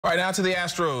All right, now to the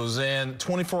Astros, and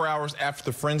 24 hours after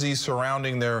the frenzy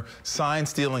surrounding their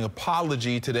sign-stealing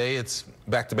apology today, it's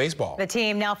back to baseball. The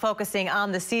team now focusing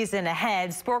on the season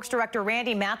ahead. Sports director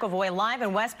Randy McElvoy live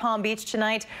in West Palm Beach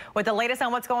tonight with the latest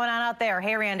on what's going on out there.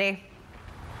 Hey, Randy.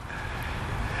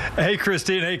 Hey,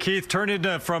 Christine. Hey, Keith. Turned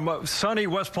from sunny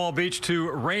West Palm Beach to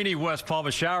rainy West Palm.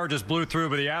 A shower just blew through,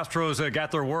 but the Astros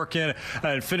got their work in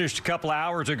and finished a couple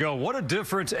hours ago. What a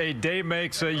difference a day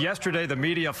makes. Yesterday, the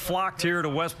media flocked here to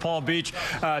West Palm Beach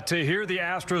to hear the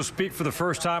Astros speak for the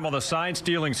first time on the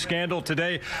sign-stealing scandal.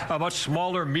 Today, a much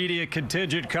smaller media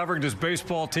contingent covering this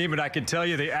baseball team, and I can tell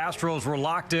you the Astros were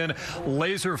locked in,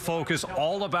 laser focused,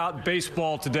 all about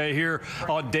baseball today here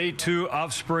on day 2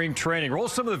 of spring training. Roll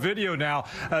some of the video now.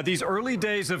 These early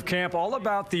days of camp, all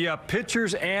about the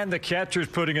pitchers and the catchers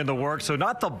putting in the work. So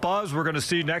not the buzz we're going to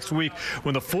see next week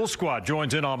when the full squad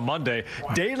joins in on Monday.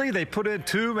 Daily, they put in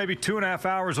maybe 2.5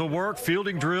 hours of work,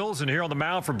 fielding drills, and here on the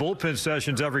mound for bullpen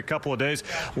sessions every couple of days.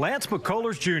 Lance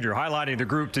McCullers Jr. highlighting the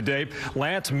group today.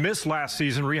 Lance missed last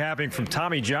season, rehabbing from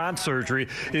Tommy John surgery,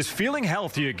 is feeling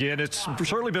healthy again. It's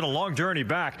certainly been a long journey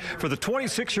back for the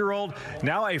 26-year-old,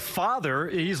 now a father.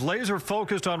 He's laser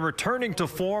focused on returning to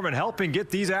form and helping get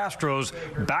these Astros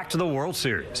back to the World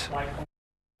Series.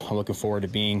 I'm looking forward to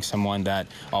being someone that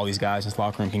all these guys in this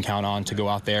locker room can count on to go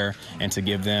out there and to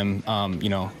give them,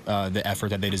 the effort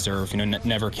that they deserve.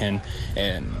 Never can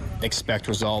expect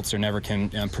results or never can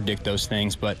predict those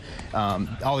things, but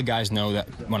all the guys know that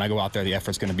when I go out there, the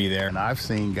effort's going to be there. And I've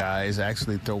seen guys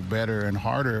actually throw better and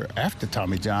harder after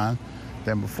Tommy John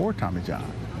than before Tommy John.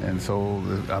 And so,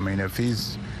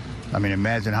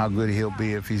 imagine how good he'll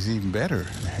be if he's even better,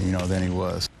 than he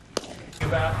was.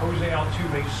 About Jose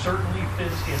Altuve certainly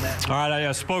fits in that. All right,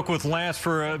 I spoke with Lance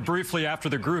for briefly after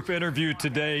the group interview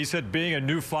today. He said being a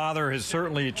new father has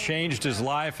certainly changed his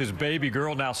life. His baby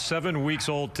girl, now 7 weeks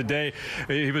old today.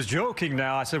 He was joking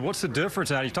now. I said, what's the difference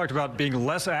now? He talked about being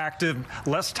less active,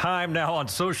 less time now on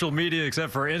social media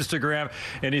except for Instagram.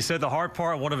 And he said the hard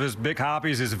part, one of his big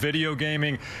hobbies is video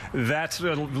gaming. That's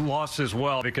lost as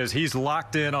well because he's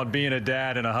locked in on being a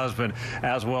dad and a husband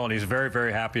as well. And he's very,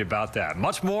 very happy about that.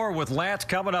 Much more with Lance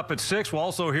coming up at 6. We'll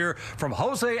also hear from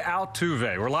Jose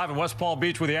Altuve. We're live in West Palm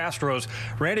Beach with the Astros.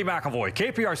 Randy McElvoy,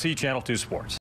 KPRC Channel 2 Sports.